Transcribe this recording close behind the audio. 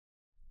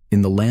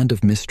In the land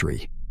of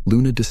mystery,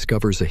 Luna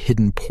discovers a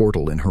hidden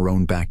portal in her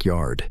own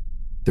backyard.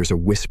 There's a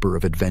whisper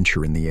of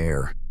adventure in the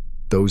air.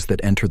 Those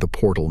that enter the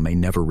portal may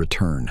never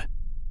return.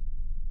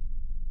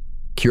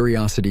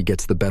 Curiosity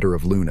gets the better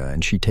of Luna,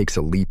 and she takes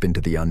a leap into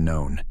the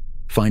unknown,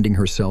 finding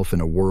herself in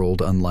a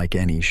world unlike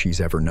any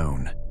she's ever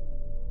known.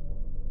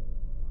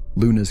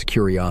 Luna's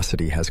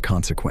curiosity has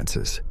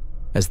consequences.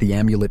 As the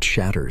amulet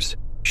shatters,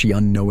 she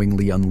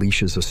unknowingly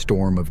unleashes a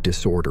storm of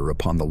disorder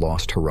upon the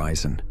lost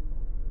horizon.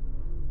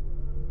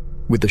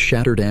 With the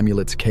shattered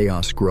amulet's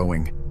chaos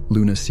growing,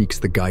 Luna seeks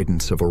the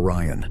guidance of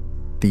Orion,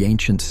 the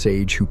ancient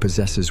sage who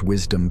possesses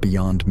wisdom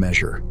beyond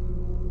measure.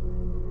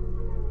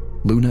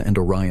 Luna and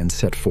Orion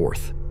set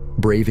forth,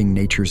 braving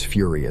nature's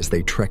fury as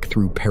they trek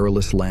through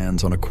perilous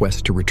lands on a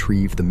quest to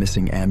retrieve the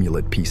missing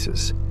amulet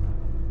pieces.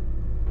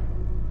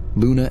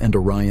 Luna and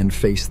Orion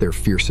face their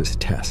fiercest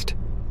test,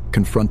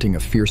 confronting a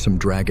fearsome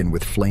dragon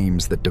with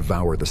flames that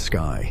devour the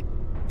sky.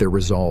 Their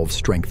resolve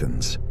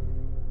strengthens.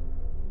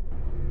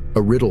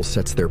 A riddle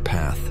sets their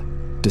path.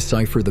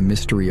 Decipher the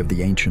mystery of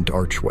the ancient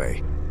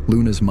archway.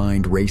 Luna's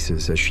mind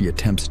races as she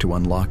attempts to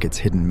unlock its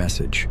hidden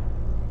message.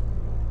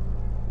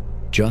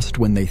 Just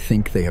when they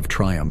think they have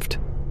triumphed,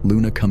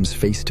 Luna comes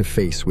face to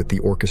face with the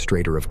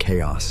orchestrator of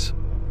chaos.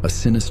 A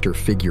sinister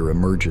figure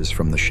emerges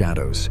from the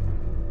shadows.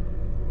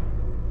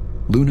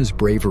 Luna's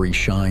bravery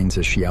shines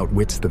as she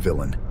outwits the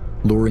villain,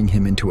 luring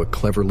him into a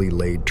cleverly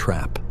laid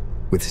trap.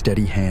 With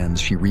steady hands,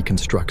 she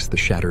reconstructs the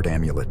shattered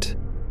amulet.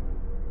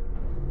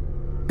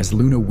 As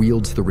Luna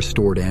wields the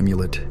restored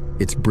amulet,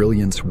 its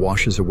brilliance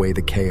washes away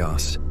the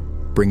chaos,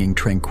 bringing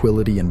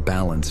tranquility and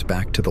balance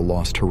back to the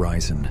lost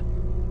horizon.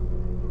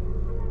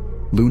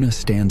 Luna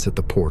stands at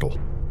the portal,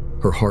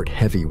 her heart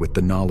heavy with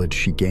the knowledge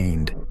she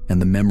gained and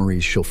the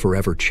memories she'll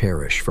forever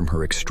cherish from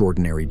her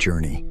extraordinary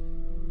journey.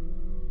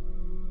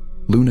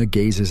 Luna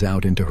gazes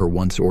out into her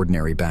once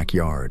ordinary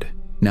backyard,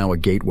 now a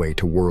gateway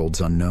to worlds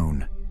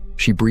unknown.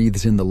 She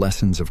breathes in the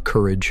lessons of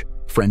courage,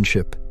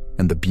 friendship,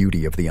 and the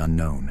beauty of the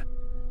unknown.